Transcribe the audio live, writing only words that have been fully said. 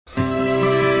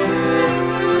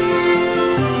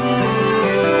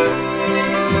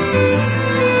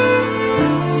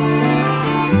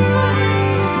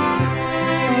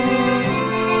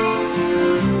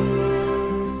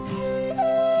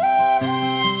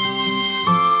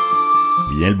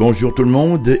Bien le bonjour tout le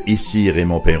monde, ici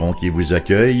Raymond Perron qui vous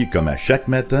accueille comme à chaque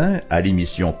matin à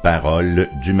l'émission Parole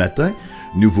du matin.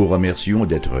 Nous vous remercions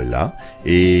d'être là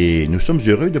et nous sommes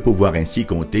heureux de pouvoir ainsi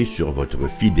compter sur votre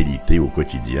fidélité au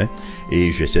quotidien.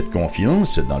 Et j'ai cette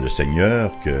confiance dans le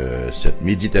Seigneur que cette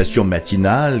méditation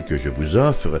matinale que je vous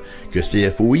offre, que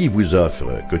CFOI vous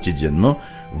offre quotidiennement,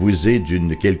 vous est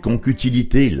d'une quelconque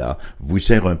utilité là, vous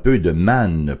sert un peu de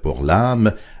manne pour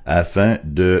l'âme afin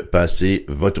de passer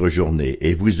votre journée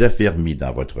et vous affermit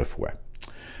dans votre foi.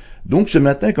 Donc ce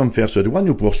matin, comme faire se doit,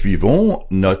 nous poursuivons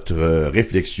notre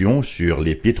réflexion sur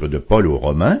l'épître de Paul aux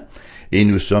Romains et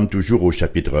nous sommes toujours au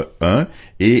chapitre 1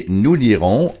 et nous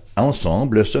lirons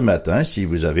ensemble ce matin, si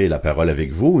vous avez la parole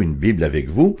avec vous, une Bible avec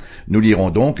vous, nous lirons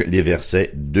donc les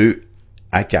versets 2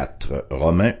 à 4.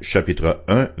 Romains chapitre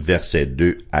 1, versets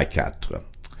 2 à 4.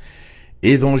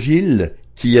 Évangile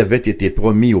qui avait été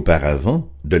promis auparavant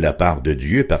de la part de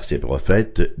Dieu par ses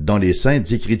prophètes dans les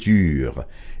Saintes Écritures.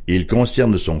 Il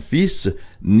concerne son Fils,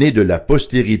 né de la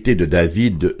postérité de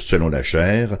David selon la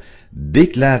chair,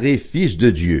 déclaré Fils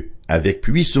de Dieu avec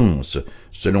puissance,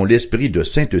 selon l'esprit de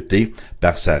sainteté,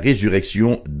 par sa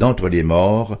résurrection d'entre les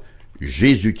morts,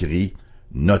 Jésus-Christ,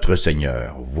 notre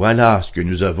Seigneur. Voilà ce que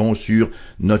nous avons sur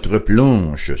notre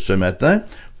planche ce matin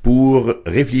pour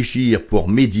réfléchir, pour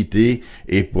méditer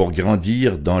et pour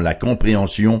grandir dans la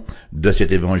compréhension de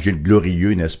cet évangile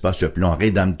glorieux, n'est-ce pas, ce plan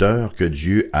rédempteur que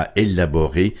Dieu a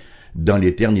élaboré dans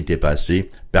l'éternité passée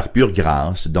par pure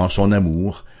grâce, dans son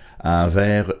amour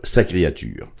envers sa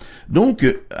créature. Donc,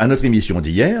 à notre émission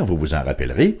d'hier, vous vous en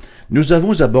rappellerez, nous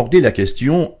avons abordé la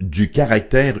question du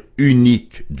caractère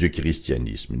unique du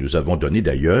christianisme. Nous avons donné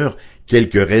d'ailleurs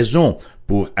quelques raisons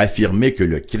pour affirmer que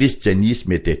le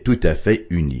christianisme était tout à fait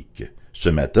unique. Ce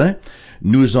matin,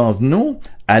 nous en venons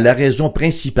à la raison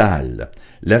principale,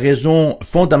 la raison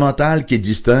fondamentale qui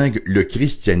distingue le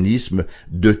christianisme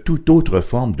de toute autre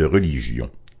forme de religion.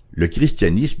 Le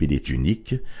christianisme, il est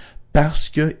unique parce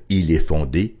qu'il est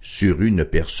fondé sur une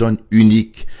personne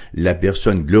unique, la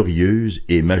personne glorieuse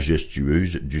et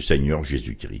majestueuse du Seigneur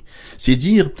Jésus-Christ. C'est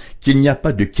dire qu'il n'y a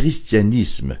pas de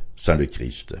christianisme sans le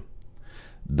Christ.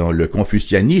 Dans le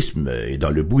confucianisme et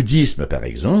dans le bouddhisme, par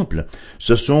exemple,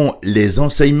 ce sont les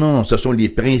enseignements, ce sont les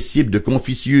principes de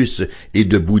Confucius et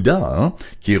de Bouddha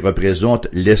qui représentent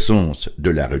l'essence de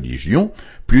la religion,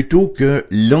 plutôt que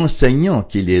l'enseignant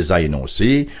qui les a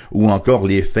énoncés ou encore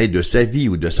les faits de sa vie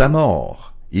ou de sa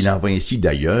mort. Il en va ainsi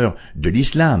d'ailleurs de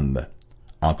l'islam.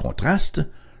 En contraste,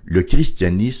 le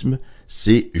christianisme,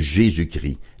 c'est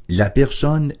Jésus-Christ. La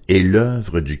personne et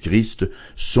l'œuvre du Christ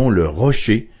sont le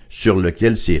rocher sur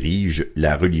lequel s'érige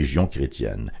la religion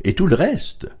chrétienne. Et tout le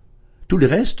reste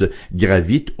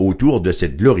gravite autour de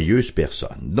cette glorieuse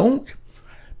personne. Donc,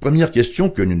 première question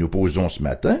que nous nous posons ce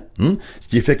matin, ce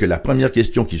qui fait que la première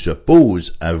question qui se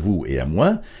pose à vous et à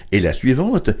moi est la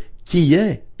suivante: qui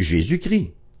est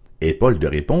Jésus-Christ? Et Paul de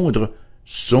répondre: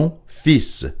 son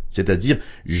Fils, c'est-à-dire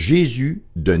Jésus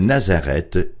de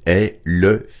Nazareth est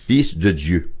le Fils de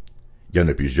Dieu. Il y en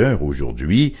a plusieurs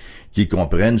aujourd'hui qui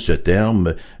comprennent ce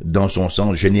terme dans son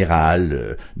sens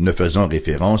général, ne faisant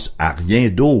référence à rien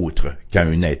d'autre qu'à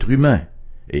un être humain.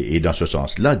 Et dans ce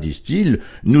sens-là, disent-ils,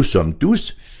 nous sommes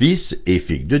tous fils et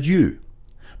filles de Dieu.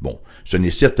 Bon, ce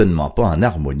n'est certainement pas en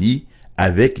harmonie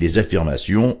avec les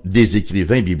affirmations des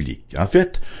écrivains bibliques. En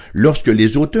fait, lorsque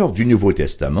les auteurs du Nouveau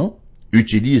Testament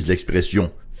utilisent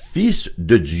l'expression « fils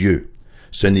de Dieu »,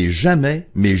 ce n'est jamais,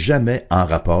 mais jamais en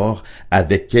rapport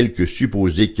avec quelques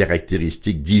supposées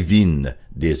caractéristiques divines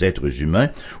des êtres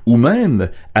humains, ou même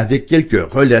avec quelques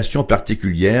relations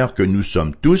particulières que nous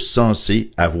sommes tous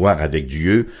censés avoir avec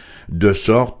Dieu, de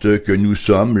sorte que nous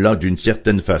sommes, là, d'une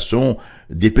certaine façon,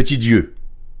 des petits dieux.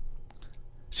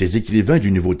 Ces écrivains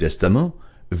du Nouveau Testament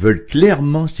veulent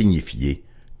clairement signifier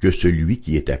que celui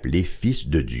qui est appelé Fils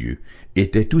de Dieu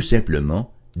était tout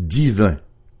simplement divin.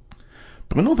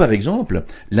 Prenons par exemple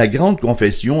la grande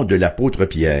confession de l'apôtre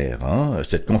Pierre,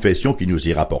 cette confession qui nous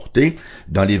est rapportée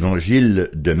dans l'évangile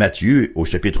de Matthieu au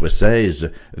chapitre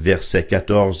 16, versets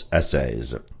 14 à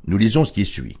 16. Nous lisons ce qui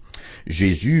suit.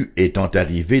 Jésus, étant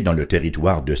arrivé dans le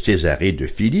territoire de Césarée de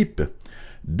Philippe,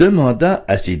 demanda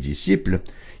à ses disciples: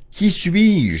 « Qui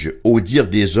suis-je au dire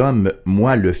des hommes,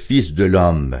 moi le Fils de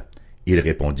l'homme ?» Ils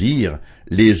répondirent: «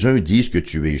 Les uns disent que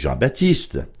tu es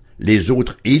Jean-Baptiste, les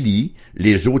autres Élie,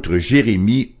 les autres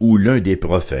Jérémie ou l'un des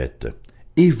prophètes.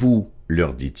 Et vous,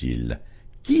 leur dit-il,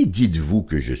 qui dites-vous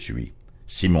que je suis?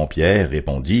 Simon-Pierre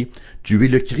répondit: Tu es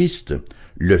le Christ,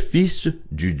 le Fils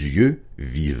du Dieu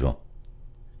vivant.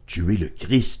 tu es le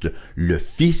Christ, le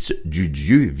Fils du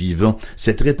Dieu vivant.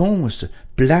 Cette réponse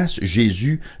place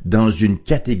Jésus dans une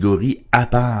catégorie à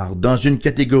part, dans une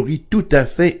catégorie tout à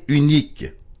fait unique.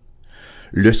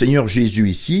 Le Seigneur Jésus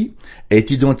ici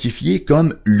est identifié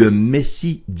comme le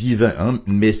Messie divin,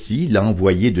 Messie,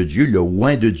 l'envoyé de Dieu, le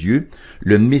oint de Dieu,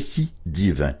 le Messie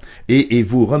divin. Et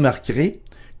vous remarquerez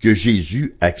que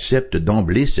Jésus accepte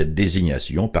d'emblée cette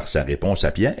désignation par sa réponse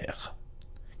à Pierre.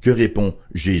 Que répond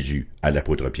Jésus à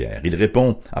l'apôtre Pierre? Il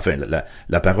répond,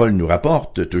 la parole nous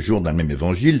rapporte, toujours dans le même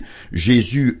évangile,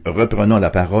 Jésus, reprenant la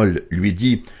parole, lui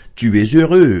dit « Tu es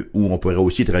heureux », ou on pourrait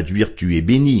aussi traduire « Tu es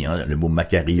béni ». Le mot «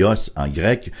 makarios » en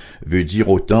grec veut dire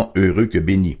autant heureux que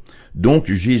béni.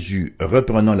 Donc Jésus,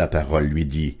 reprenant la parole, lui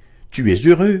dit « Tu es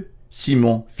heureux,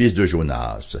 Simon, fils de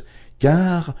Jonas,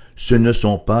 car ce ne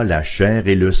sont pas la chair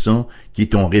et le sang qui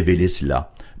t'ont révélé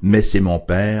cela, mais c'est mon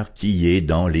Père qui est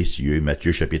dans les cieux. »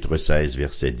 Matthieu chapitre 16,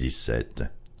 verset 17.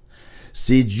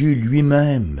 C'est Dieu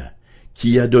lui-même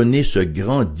qui a donné ce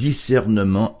grand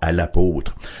discernement à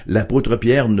l'apôtre. L'apôtre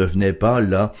Pierre ne venait pas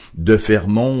là de faire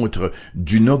montre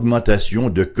d'une augmentation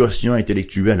de quotient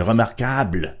intellectuel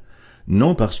remarquable.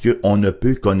 Non, parce qu'on ne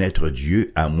peut connaître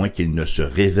Dieu à moins qu'il ne se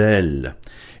révèle.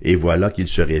 Et voilà qu'il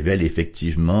se révèle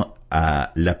effectivement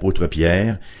à l'apôtre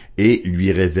Pierre et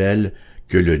lui révèle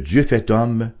que le Dieu fait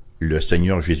homme, le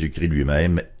Seigneur Jésus-Christ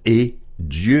lui-même, est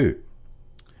Dieu.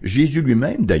 Jésus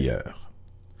lui-même d'ailleurs.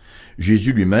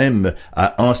 Jésus lui-même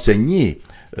a enseigné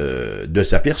de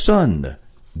sa personne,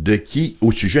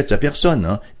 au sujet de sa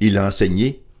personne, il a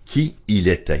enseigné qui il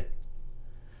était.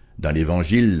 Dans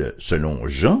l'évangile selon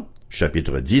Jean,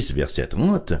 chapitre 10, verset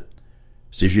 30,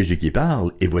 c'est Jésus qui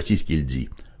parle, et voici ce qu'il dit.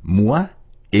 « Moi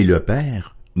et le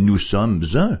Père, nous sommes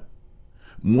un.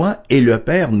 Moi et le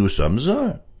Père, nous sommes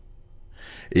un. »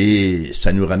 Et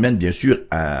ça nous ramène bien sûr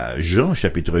à Jean,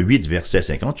 chapitre 8, verset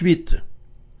 58.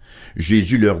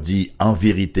 Jésus leur dit, en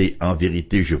vérité,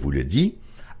 je vous le dis,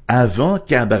 avant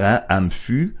qu'Abraham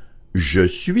fût, je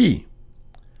suis.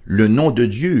 Le nom de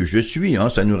Dieu, je suis,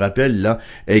 ça nous rappelle là,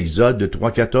 Exode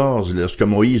 3,14, lorsque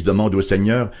Moïse demande au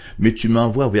Seigneur, « Mais tu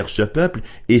m'envoies vers ce peuple,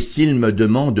 et s'ils me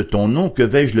demandent ton nom, que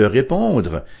vais-je leur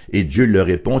répondre? » Et Dieu leur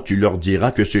répond, « Tu leur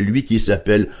diras que celui qui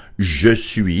s'appelle « Je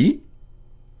suis »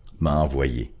 m'a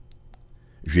envoyé. »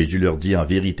 Jésus leur dit, en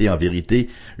vérité,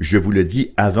 je vous le dis,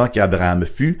 avant qu'Abraham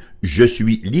fût, je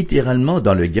suis. Littéralement,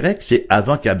 dans le grec, c'est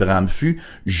avant qu'Abraham fût,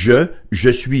 je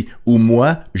suis, ou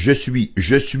moi, je suis.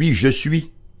 Je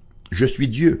suis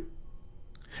Dieu.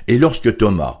 Et lorsque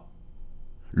Thomas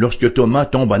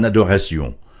tombe en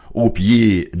adoration aux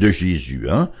pieds de Jésus,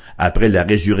 après la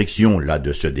résurrection là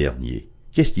de ce dernier,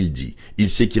 qu'est-ce qu'il dit?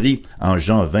 Il s'écrit en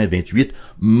Jean 20, 28,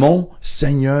 « Mon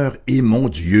Seigneur et mon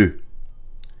Dieu ».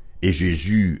 Et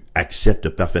Jésus accepte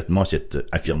parfaitement cette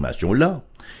affirmation-là.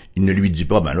 Il ne lui dit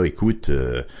pas, écoute,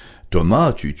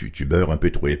 Thomas, tu beurres un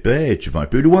peu trop épais, tu vas un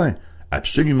peu loin.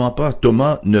 Absolument pas.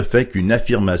 Thomas ne fait qu'une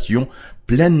affirmation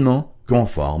pleinement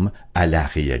conforme à la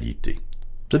réalité.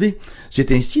 Vous savez,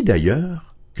 c'est ainsi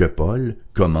d'ailleurs que Paul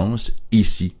commence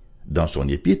ici, dans son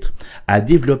épître, à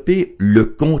développer le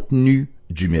contenu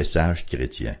du message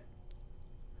chrétien.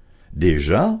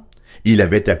 Déjà, il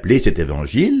avait appelé cet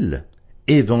évangile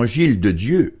évangile de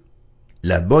Dieu,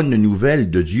 la bonne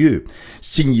nouvelle de Dieu,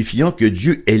 signifiant que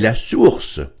Dieu est la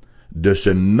source de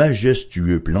ce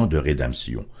majestueux plan de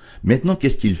rédemption. Maintenant,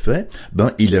 qu'est-ce qu'il fait?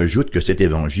 Il ajoute que cet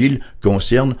évangile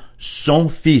concerne son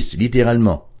Fils,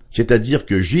 littéralement. C'est-à-dire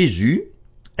que Jésus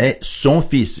est son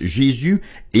Fils. Jésus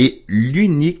est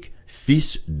l'unique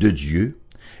Fils de Dieu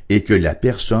et que la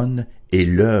personne et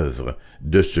l'œuvre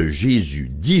de ce Jésus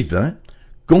divin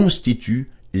constituent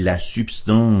la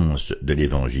substance de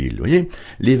l'Évangile. Vous voyez,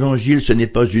 l'Évangile, ce n'est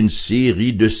pas une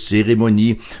série de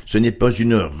cérémonies, ce n'est pas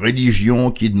une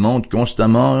religion qui demande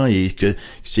constamment et que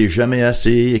c'est jamais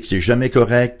assez et que c'est jamais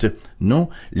correct. Non,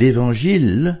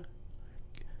 l'Évangile,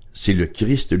 c'est le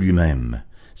Christ lui-même.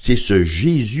 C'est ce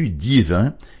Jésus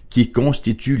divin qui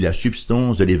constitue la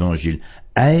substance de l'Évangile.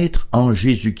 Être en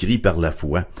Jésus-Christ par la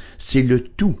foi, c'est le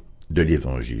tout de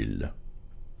l'Évangile.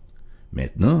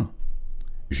 Maintenant,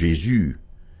 Jésus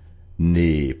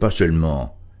n'est pas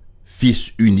seulement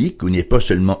Fils unique ou n'est pas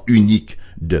seulement unique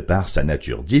de par sa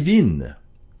nature divine.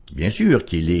 Bien sûr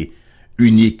qu'il est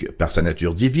unique par sa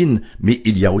nature divine, mais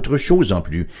il y a autre chose en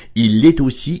plus. Il est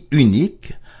aussi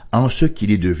unique en ce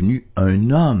qu'il est devenu un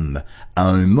homme à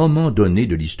un moment donné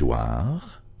de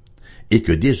l'histoire et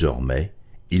que désormais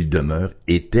il demeure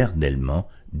éternellement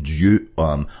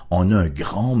Dieu-homme. On a un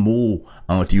grand mot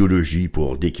en théologie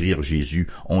pour décrire Jésus.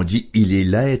 On dit « il est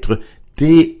l'être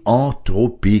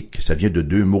théanthropique. Ça vient de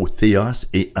deux mots, théos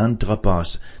et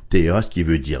anthropos. Théos qui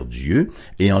veut dire Dieu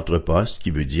et anthropos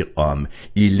qui veut dire homme.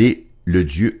 Il est le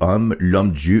Dieu homme,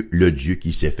 l'homme Dieu, le Dieu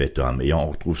qui s'est fait homme. Et on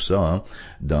retrouve ça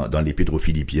dans l'Épître aux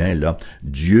Philippiens, là.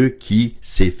 Dieu qui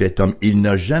s'est fait homme. Il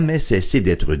n'a jamais cessé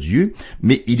d'être Dieu,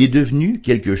 mais il est devenu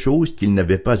quelque chose qu'il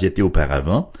n'avait pas été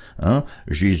auparavant.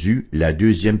 Jésus, la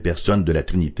deuxième personne de la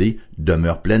Trinité,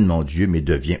 demeure pleinement Dieu, mais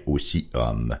devient aussi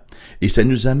homme. Et ça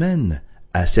nous amène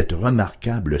à cette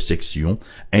remarquable section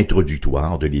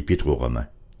introductoire de l'Épître aux Romains.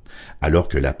 Alors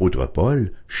que l'apôtre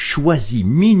Paul choisit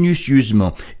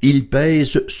minutieusement, il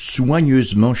pèse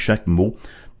soigneusement chaque mot,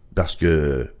 parce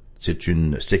que c'est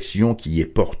une section qui est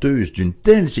porteuse d'une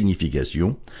telle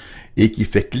signification et qui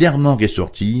fait clairement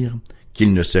ressortir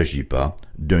qu'il ne s'agit pas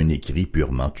d'un écrit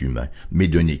purement humain, mais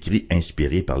d'un écrit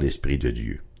inspiré par l'Esprit de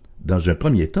Dieu. Dans un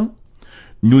premier temps,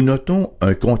 nous notons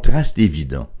un contraste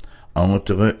évident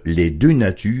entre les deux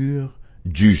natures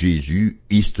du Jésus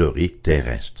historique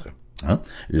terrestre.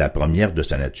 La première de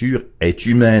sa nature est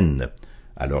humaine.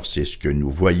 Alors c'est ce que nous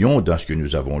voyons dans ce que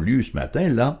nous avons lu ce matin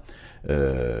là,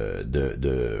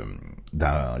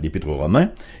 dans l'Épître aux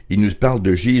Romains. Il nous parle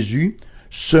de Jésus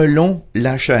selon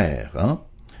la chair.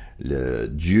 Le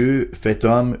Dieu fait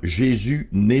homme, Jésus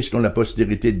né selon la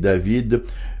postérité de David,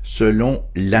 selon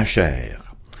la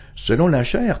chair. Selon la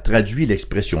chair traduit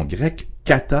l'expression grecque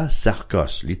kata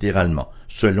sarkos, littéralement,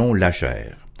 selon la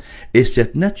chair. Et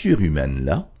cette nature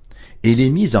humaine-là, elle est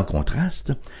mise en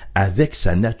contraste avec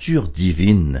sa nature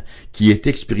divine, qui est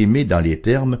exprimée dans les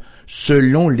termes «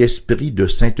 selon l'esprit de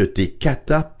sainteté »,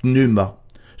 kata pneuma,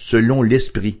 selon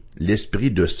l'esprit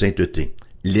de sainteté,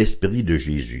 l'esprit de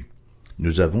Jésus.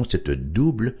 Nous avons cette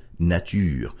double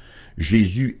nature.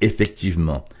 Jésus,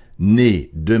 effectivement,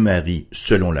 né de Marie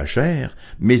selon la chair,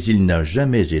 mais il n'a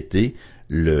jamais été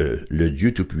le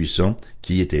Dieu Tout-Puissant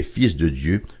qui était fils de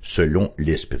Dieu selon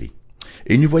l'esprit.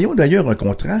 Et nous voyons d'ailleurs un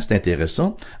contraste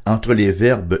intéressant entre les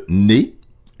verbes « né »,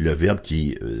 le verbe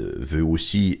qui veut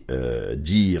aussi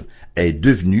dire « est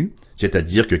devenu »,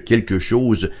 c'est-à-dire que quelque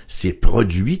chose s'est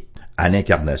produit à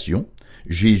l'incarnation,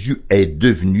 Jésus est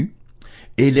devenu,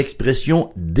 et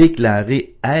l'expression «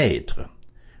 déclarer être ».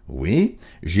 Oui,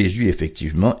 Jésus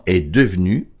effectivement est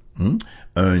devenu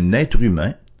un être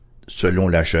humain selon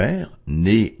la chair,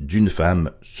 né d'une femme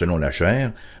selon la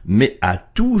chair, mais a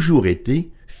toujours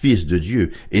été Fils de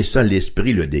Dieu, et ça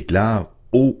l'Esprit le déclare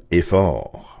haut et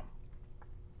fort.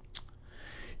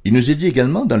 Il nous est dit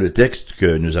également dans le texte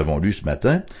que nous avons lu ce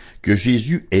matin que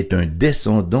Jésus est un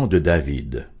descendant de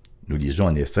David. Nous lisons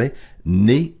en effet «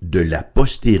 né de la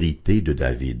postérité de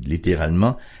David »,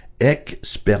 littéralement « ek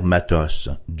spermatos »,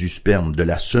 du sperme, de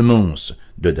la semence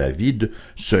de David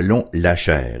selon la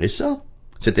chair. Et ça,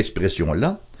 cette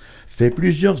expression-là, fait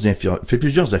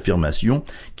plusieurs affirmations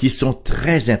qui sont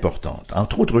très importantes.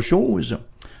 Entre autres choses,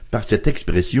 par cette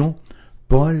expression,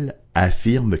 Paul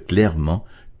affirme clairement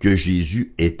que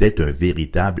Jésus était un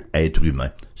véritable être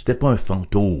humain. C'était pas un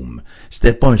fantôme,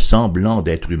 c'était pas un semblant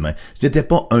d'être humain, c'était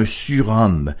pas un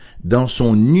surhomme. Dans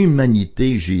son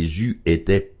humanité, Jésus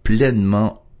était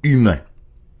pleinement humain.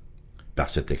 Par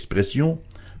cette expression,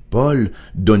 Paul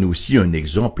donne aussi un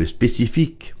exemple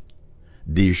spécifique.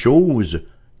 Des choses,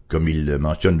 comme il le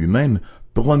mentionne lui-même,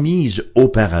 promises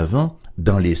auparavant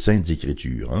dans les Saintes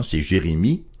Écritures. C'est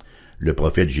Jérémie, le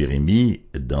prophète Jérémie,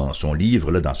 dans son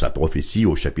livre, dans sa prophétie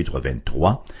au chapitre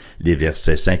 23, les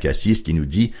versets 5 à 6, qui nous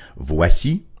dit «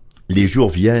 Voici, les jours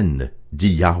viennent,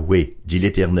 dit Yahweh, dit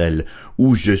l'Éternel,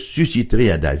 où je susciterai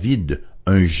à David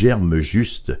un germe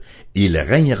juste. Il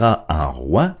régnera en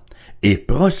roi et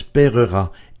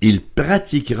prospérera. Il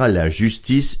pratiquera la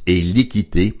justice et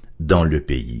l'équité dans le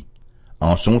pays.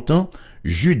 En son temps,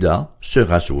 Juda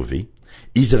sera sauvé,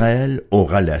 Israël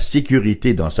aura la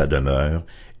sécurité dans sa demeure,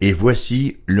 et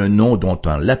voici le nom dont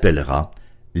on l'appellera,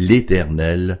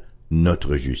 l'Éternel,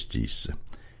 notre justice. »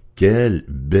 Quelle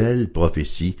belle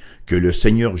prophétie que le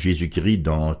Seigneur Jésus-Christ,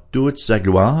 dans toute sa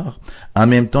gloire, en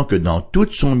même temps que dans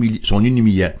toute son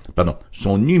humiliation,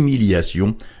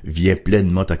 vient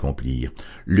pleinement accomplir.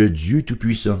 Le Dieu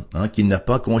Tout-Puissant, qui n'a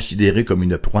pas considéré comme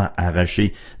une proie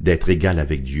arrachée d'être égal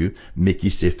avec Dieu, mais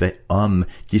qui s'est fait homme,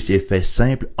 qui s'est fait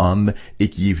simple homme, et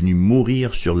qui est venu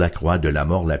mourir sur la croix de la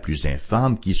mort la plus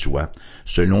infâme qui soit,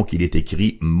 selon qu'il est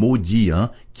écrit « Maudit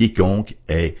quiconque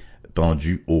est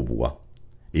pendu au bois ».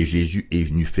 Et Jésus est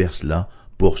venu faire cela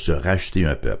pour se racheter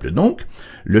un peuple. Donc,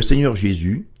 le Seigneur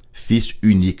Jésus, Fils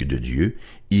unique de Dieu,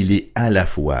 il est à la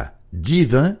fois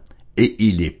divin et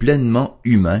il est pleinement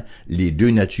humain. Les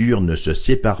deux natures ne se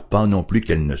séparent pas non plus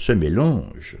qu'elles ne se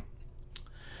mélangent.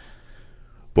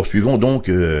 Poursuivons donc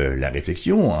la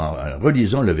réflexion en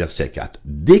relisant le verset 4.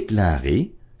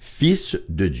 Déclaré Fils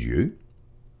de Dieu,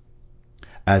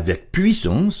 avec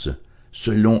puissance,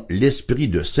 selon l'esprit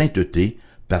de sainteté,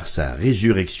 par sa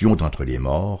résurrection d'entre les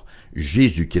morts,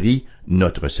 Jésus-Christ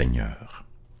notre Seigneur.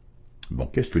 Bon,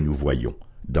 qu'est-ce que nous voyons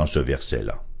dans ce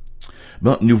verset-là?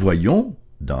 Bon, nous voyons,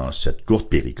 dans cette courte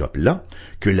péricope-là,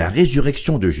 que la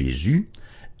résurrection de Jésus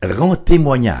rend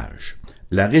témoignage.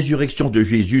 La résurrection de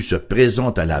Jésus se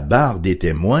présente à la barre des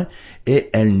témoins et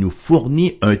elle nous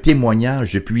fournit un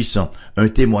témoignage puissant. Un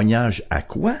témoignage à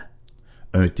quoi?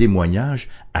 Un témoignage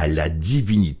à la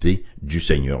divinité du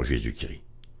Seigneur Jésus-Christ.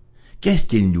 Qu'est-ce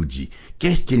qu'il nous dit?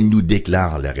 Qu'est-ce qu'il nous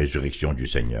déclare, la résurrection du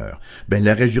Seigneur?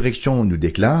 La résurrection nous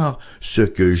déclare ce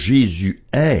que Jésus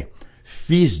est,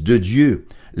 Fils de Dieu.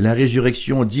 La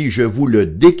résurrection dit, je vous le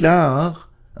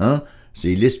déclare,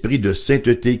 c'est l'esprit de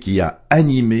sainteté qui a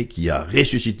animé, qui a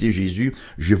ressuscité Jésus.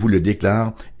 Je vous le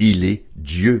déclare, il est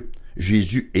Dieu.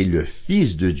 Jésus est le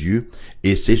Fils de Dieu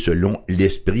et c'est selon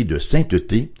l'esprit de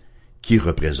sainteté qui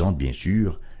représente bien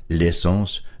sûr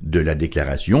l'essence de la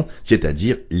déclaration,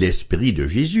 c'est-à-dire l'esprit de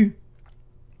Jésus.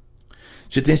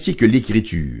 C'est ainsi que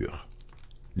l'Écriture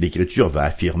va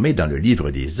affirmer dans le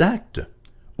livre des Actes,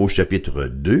 au chapitre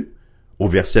 2, au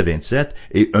verset 27,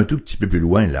 et un tout petit peu plus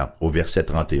loin là, au verset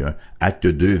 31, Acte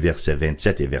 2, verset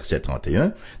 27 et verset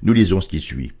 31, nous lisons ce qui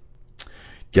suit.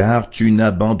 « Car tu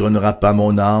n'abandonneras pas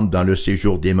mon âme dans le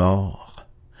séjour des morts,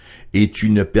 et tu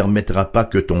ne permettras pas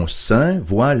que ton sein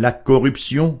voie la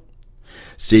corruption.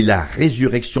 C'est la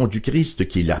résurrection du Christ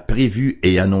qu'il a prévue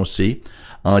et annoncée,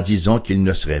 en disant qu'il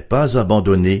ne serait pas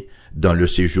abandonné dans le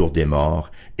séjour des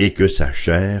morts, et que sa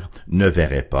chair ne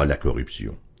verrait pas la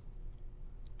corruption. »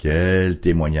 Quel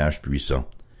témoignage puissant!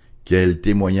 Quel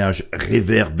témoignage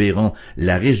réverbérant!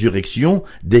 La résurrection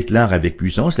déclare avec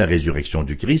puissance, la résurrection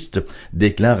du Christ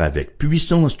déclare avec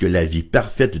puissance que la vie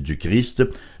parfaite du Christ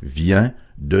vient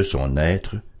de son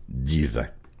être divin.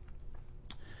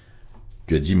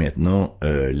 Que dit maintenant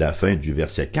la fin du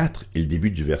verset 4 et le début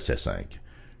du verset 5?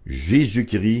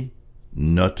 Jésus-Christ,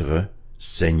 notre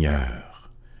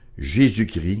Seigneur.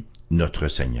 Jésus-Christ, notre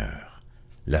Seigneur.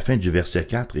 La fin du verset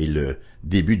 4 et le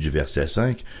début du verset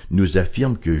 5 nous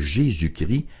affirment que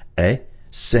Jésus-Christ est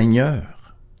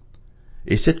Seigneur.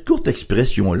 Et cette courte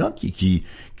expression-là,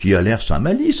 qui a l'air sans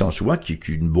malice en soi, qui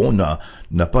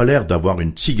n'a pas l'air d'avoir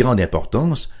une si grande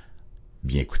importance,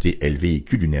 bien écoutez, elle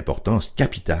véhicule une importance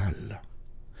capitale.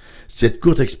 Cette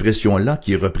courte expression-là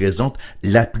qui représente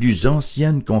la plus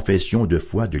ancienne confession de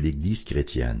foi de l'Église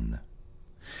chrétienne.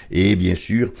 Et bien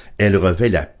sûr, elle revêt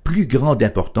la plus grande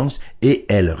importance et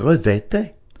elle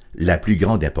revêtait la plus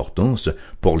grande importance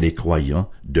pour les croyants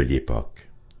de l'époque.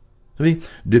 Vous savez,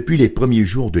 depuis les premiers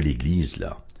jours de l'Église,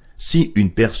 là, si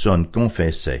une personne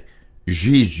confessait «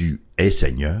 Jésus est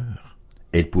Seigneur »,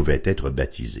 elle pouvait être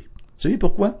baptisée. Vous savez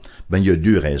pourquoi? Il y a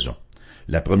deux raisons.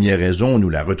 La première raison, nous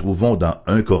la retrouvons dans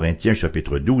 1 Corinthiens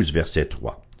chapitre 12, verset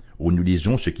 3, où nous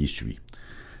lisons ce qui suit.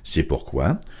 C'est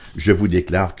pourquoi je vous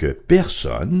déclare que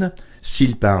personne,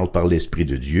 s'il parle par l'Esprit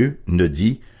de Dieu, ne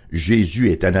dit «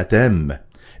 Jésus est anathème »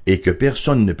 et que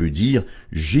personne ne peut dire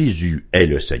 « Jésus est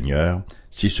le Seigneur »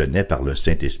 si ce n'est par le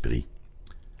Saint-Esprit.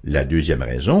 La deuxième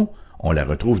raison, on la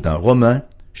retrouve dans Romains,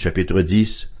 chapitre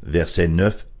 10, versets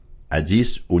 9 à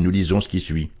 10, où nous lisons ce qui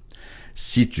suit. «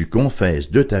 Si tu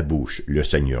confesses de ta bouche le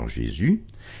Seigneur Jésus,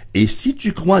 et si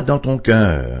tu crois dans ton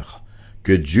cœur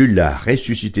que Dieu l'a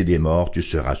ressuscité des morts, tu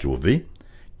seras sauvé,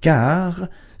 car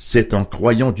c'est en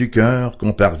croyant du cœur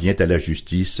qu'on parvient à la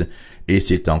justice, et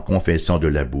c'est en confessant de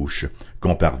la bouche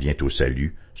qu'on parvient au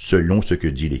salut, selon ce que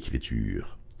dit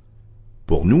l'Écriture. »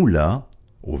 Pour nous, là,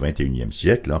 au 21e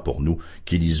siècle, pour nous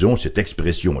qui lisons cette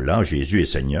expression-là, Jésus est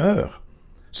Seigneur,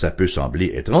 ça peut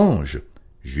sembler étrange.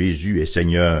 Jésus est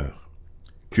Seigneur.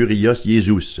 Kyrios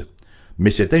Jesus.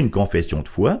 Mais c'était une confession de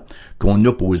foi qu'on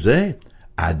opposait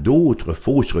à d'autres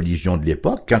fausses religions de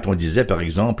l'époque, quand on disait, par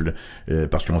exemple,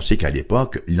 parce qu'on sait qu'à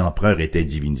l'époque, l'empereur était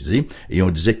divinisé, et on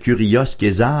disait « Kyrios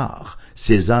César »,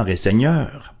 César est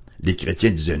Seigneur. Les chrétiens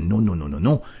disaient «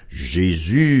 Non,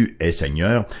 Jésus est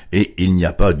Seigneur, et il n'y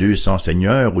a pas 200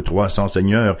 seigneurs ou 300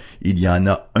 seigneurs, il y en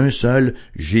a un seul,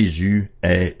 Jésus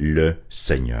est le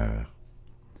Seigneur. »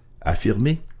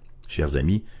 Affirmer, chers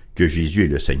amis, que Jésus est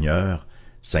le Seigneur,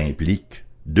 ça implique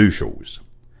deux choses.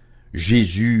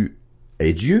 Jésus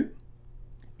est Dieu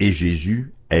et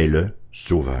Jésus est le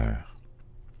Sauveur.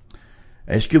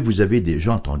 Est-ce que vous avez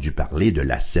déjà entendu parler de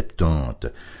la Septante?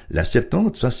 La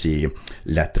Septante, ça c'est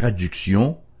la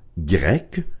traduction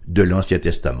grec de l'Ancien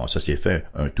Testament. Ça s'est fait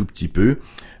un tout petit peu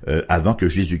avant que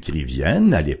Jésus-Christ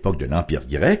vienne, à l'époque de l'Empire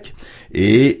grec,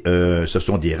 et ce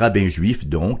sont des rabbins juifs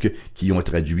donc qui ont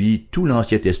traduit tout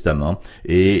l'Ancien Testament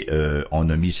et on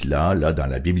a mis cela là dans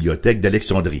la bibliothèque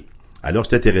d'Alexandrie. Alors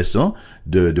c'est intéressant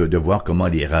de voir comment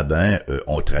les rabbins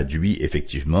ont traduit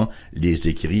effectivement les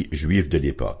écrits juifs de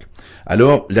l'époque.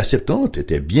 Alors la Septante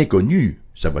était bien connue,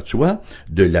 ça va de soi,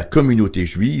 de la communauté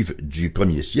juive du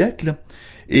 1er siècle,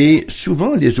 et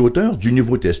souvent les auteurs du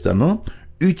Nouveau Testament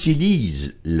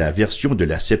utilisent la version de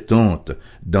la Septante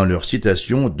dans leur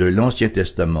citation de l'Ancien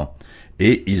Testament,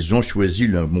 et ils ont choisi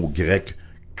le mot grec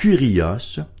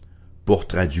kurios pour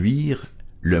traduire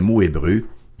le mot hébreu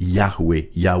Yahweh,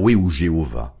 Yahweh ou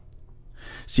Jéhovah.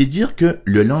 C'est dire que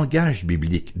le langage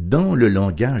biblique, dans le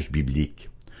langage biblique,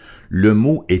 le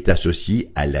mot est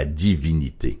associé à la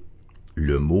divinité.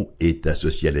 Le mot est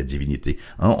associé à la divinité.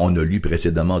 On a lu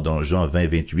précédemment dans Jean 20,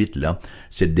 28, là,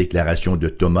 cette déclaration de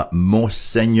Thomas, « Mon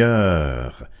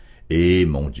Seigneur et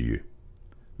mon Dieu ».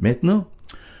 Maintenant,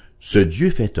 ce Dieu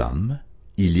fait homme,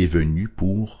 il est venu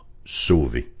pour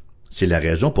sauver. C'est la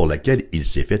raison pour laquelle il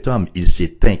s'est fait homme, il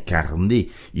s'est incarné,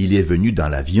 il est venu dans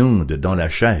la viande, dans la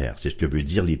chair. C'est ce que veut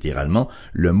dire littéralement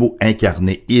le mot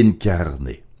incarné,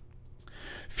 incarné.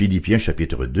 Philippiens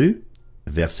chapitre 2,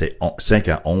 versets 5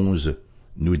 à 11,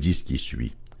 nous dit ce qui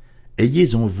suit. «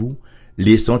 Ayez en vous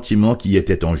les sentiments qui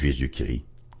étaient en Jésus-Christ,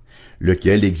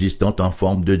 lequel, existant en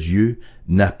forme de Dieu,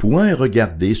 n'a point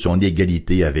regardé son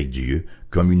égalité avec Dieu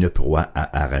comme une proie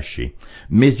à arracher,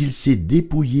 mais il s'est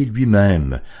dépouillé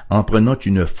lui-même en prenant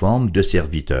une forme de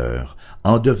serviteur,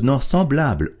 en devenant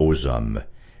semblable aux hommes,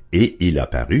 et il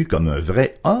apparut comme un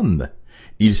vrai homme.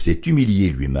 Il s'est humilié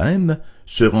lui-même,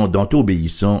 se rendant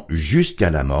obéissant jusqu'à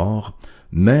la mort,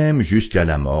 même jusqu'à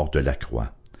la mort de la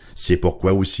croix. C'est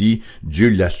pourquoi aussi Dieu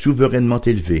l'a souverainement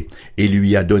élevé et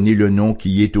lui a donné le nom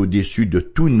qui est au-dessus de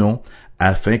tout nom,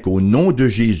 afin qu'au nom de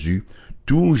Jésus,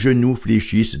 tout genou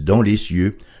fléchisse dans les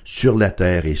cieux, sur la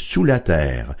terre et sous la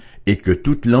terre, et que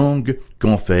toute langue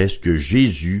confesse que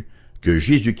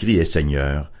Jésus-Christ est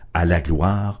Seigneur, à la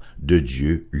gloire de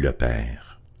Dieu le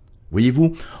Père.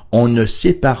 Voyez-vous, on ne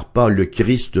sépare pas le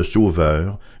Christ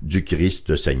Sauveur du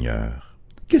Christ Seigneur.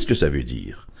 Qu'est-ce que ça veut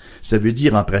dire? Ça veut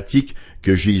dire en pratique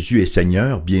que Jésus est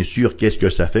Seigneur. Bien sûr, qu'est-ce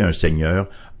que ça fait un Seigneur?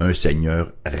 Un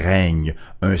Seigneur règne,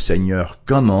 un Seigneur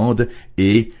commande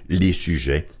et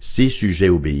ses sujets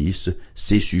obéissent,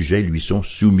 ses sujets lui sont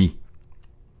soumis.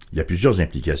 Il y a plusieurs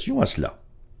implications à cela.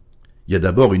 Il y a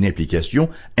d'abord une implication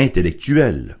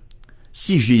intellectuelle.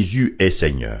 Si Jésus est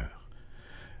Seigneur,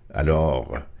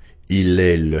 alors il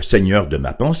est le Seigneur de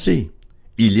ma pensée,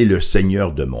 il est le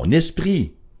Seigneur de mon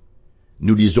esprit.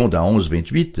 Nous lisons dans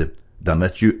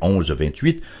Matthieu 11,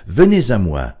 28, « Venez à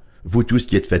moi, vous tous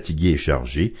qui êtes fatigués et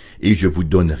chargés, et je vous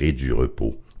donnerai du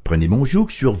repos. Prenez mon joug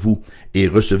sur vous, et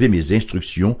recevez mes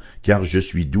instructions, car je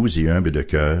suis doux et humble de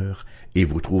cœur, et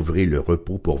vous trouverez le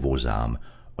repos pour vos âmes. »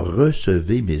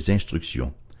 Recevez mes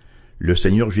instructions. Le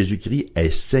Seigneur Jésus-Christ est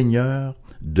Seigneur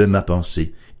de ma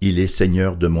pensée. Il est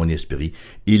Seigneur de mon esprit.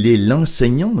 Il est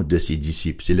l'enseignant de ses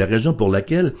disciples. C'est la raison pour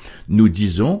laquelle nous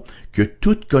disons que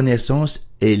toute connaissance,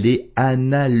 elle est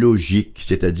analogique.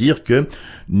 C'est-à-dire que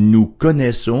nous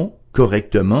connaissons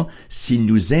correctement si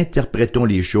nous interprétons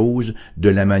les choses de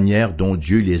la manière dont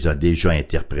Dieu les a déjà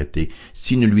interprétées,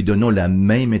 si nous lui donnons la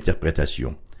même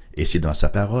interprétation. Et c'est dans sa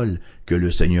parole que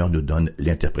le Seigneur nous donne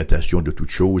l'interprétation de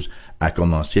toutes choses, à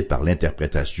commencer par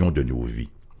l'interprétation de nos vies.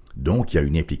 Donc, il y a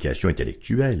une implication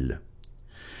intellectuelle.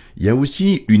 Il y a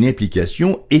aussi une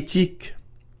implication éthique.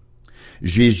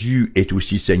 Jésus est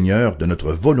aussi Seigneur de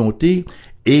notre volonté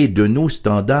et de nos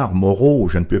standards moraux.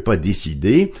 Je ne peux pas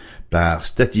décider par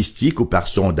statistique ou par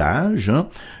sondage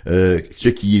ce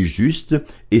qui est juste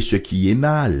et ce qui est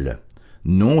mal.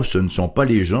 Non, ce ne sont pas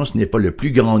les gens, ce n'est pas le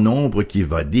plus grand nombre qui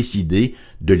va décider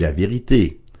de la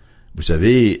vérité. Vous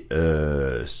savez,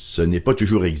 ce n'est pas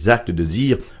toujours exact de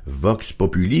dire « vox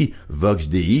populi, vox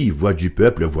dei », voix du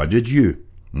peuple, voix de Dieu.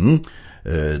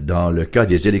 Dans le cas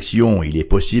des élections, il est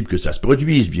possible que ça se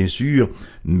produise, bien sûr,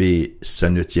 mais ça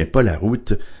ne tient pas la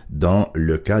route dans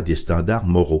le cas des standards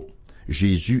moraux.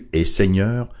 Jésus est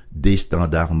Seigneur des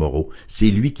standards moraux. C'est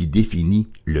lui qui définit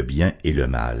le bien et le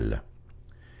mal.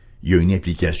 Il y a une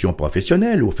implication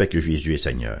professionnelle au fait que Jésus est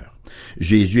Seigneur.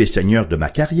 Jésus est Seigneur de ma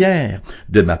carrière,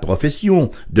 de ma profession,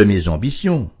 de mes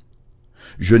ambitions.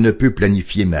 Je ne peux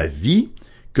planifier ma vie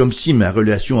comme si ma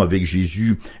relation avec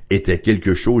Jésus était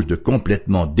quelque chose de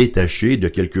complètement détaché, de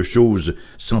quelque chose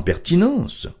sans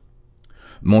pertinence.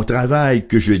 Mon travail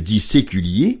que je dis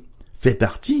séculier fait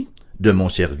partie de mon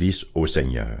service au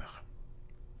Seigneur.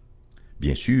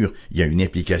 Bien sûr, il y a une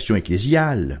implication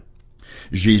ecclésiale.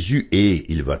 Jésus est,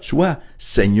 il va de soi,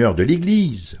 Seigneur de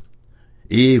l'Église.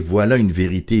 Et voilà une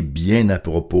vérité bien à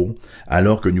propos,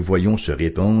 alors que nous voyons se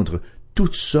répandre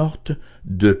toutes sortes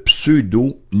de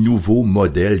pseudo-nouveaux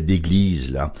modèles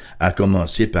d'église, là, à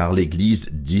commencer par l'église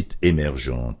dite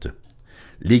émergente.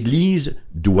 L'église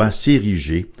doit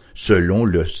s'ériger selon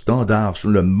le standard,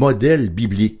 selon le modèle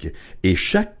biblique, et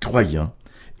chaque croyant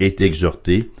est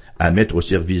exhorté à mettre au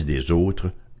service des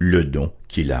autres le don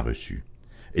qu'il a reçu.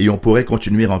 Et on pourrait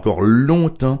continuer encore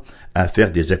longtemps à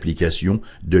faire des applications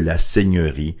de la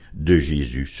seigneurie de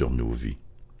Jésus sur nos vies.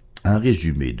 En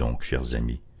résumé donc, chers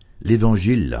amis,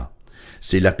 l'Évangile là,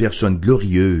 c'est la personne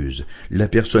glorieuse, la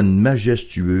personne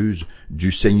majestueuse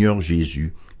du Seigneur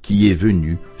Jésus qui est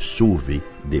venu sauver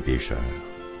des pécheurs.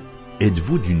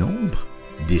 Êtes-vous du nombre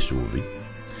des sauvés?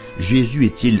 Jésus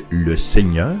est-il le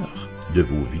Seigneur de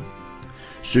vos vies?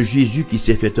 Ce Jésus qui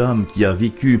s'est fait homme, qui a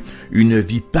vécu une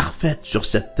vie parfaite sur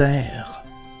cette terre,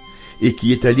 et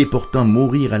qui est allé pourtant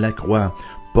mourir à la croix,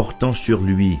 portant sur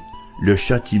lui le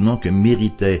châtiment que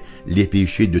méritaient les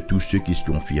péchés de tous ceux qui se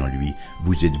confient en lui.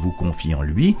 Vous êtes-vous confiés en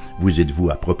lui? Vous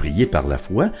êtes-vous approprié par la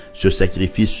foi ce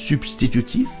sacrifice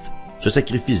substitutif, ce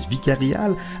sacrifice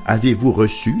vicarial? Avez-vous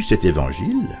reçu cet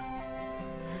évangile?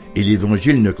 Et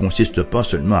l'évangile ne consiste pas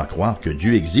seulement à croire que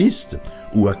Dieu existe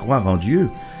ou à croire en Dieu.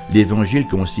 L'évangile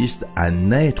consiste à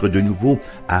naître de nouveau,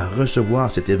 à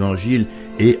recevoir cet évangile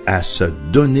et à se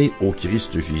donner au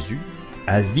Christ Jésus,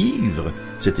 à vivre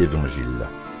cet évangile-là.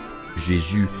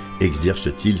 Jésus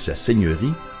exerce-t-il sa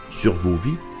seigneurie sur vos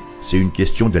vies? C'est une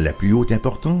question de la plus haute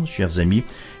importance, chers amis,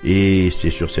 et c'est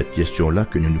sur cette question-là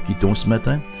que nous nous quittons ce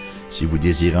matin. Si vous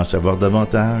désirez en savoir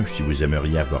davantage, si vous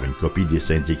aimeriez avoir une copie des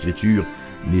Saintes Écritures,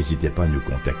 n'hésitez pas à nous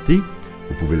contacter.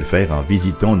 Vous pouvez le faire en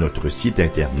visitant notre site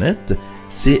internet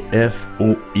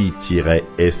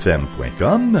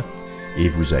cfoi-fm.com et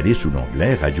vous allez sous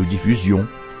l'onglet Radiodiffusion.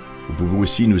 Vous pouvez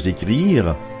aussi nous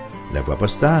écrire la voie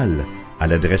postale à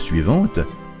l'adresse suivante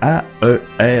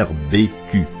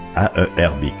AERBQ,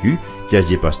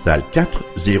 casier postal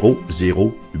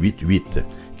 40088,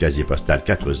 casier postal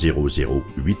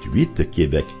 40088,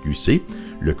 Québec QC.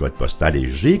 Le code postal est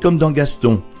G comme dans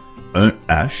Gaston,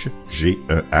 1H, G,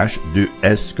 1H,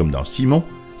 2S comme dans Simon,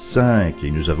 5.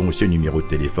 Et nous avons aussi un numéro de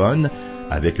téléphone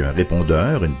avec un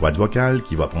répondeur, une boîte vocale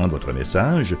qui va prendre votre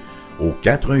message au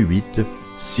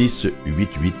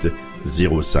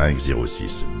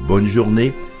 418-688-0506. Bonne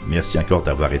journée, merci encore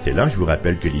d'avoir été là. Je vous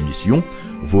rappelle que l'émission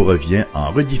vous revient en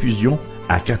rediffusion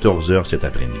à 14h cet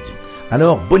après-midi.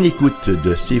 Alors, bonne écoute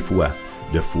de CFOI,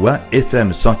 de Foi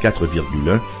FM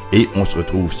 104,1 et on se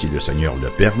retrouve, si le Seigneur le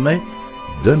permet,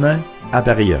 demain à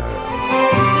pareille heure.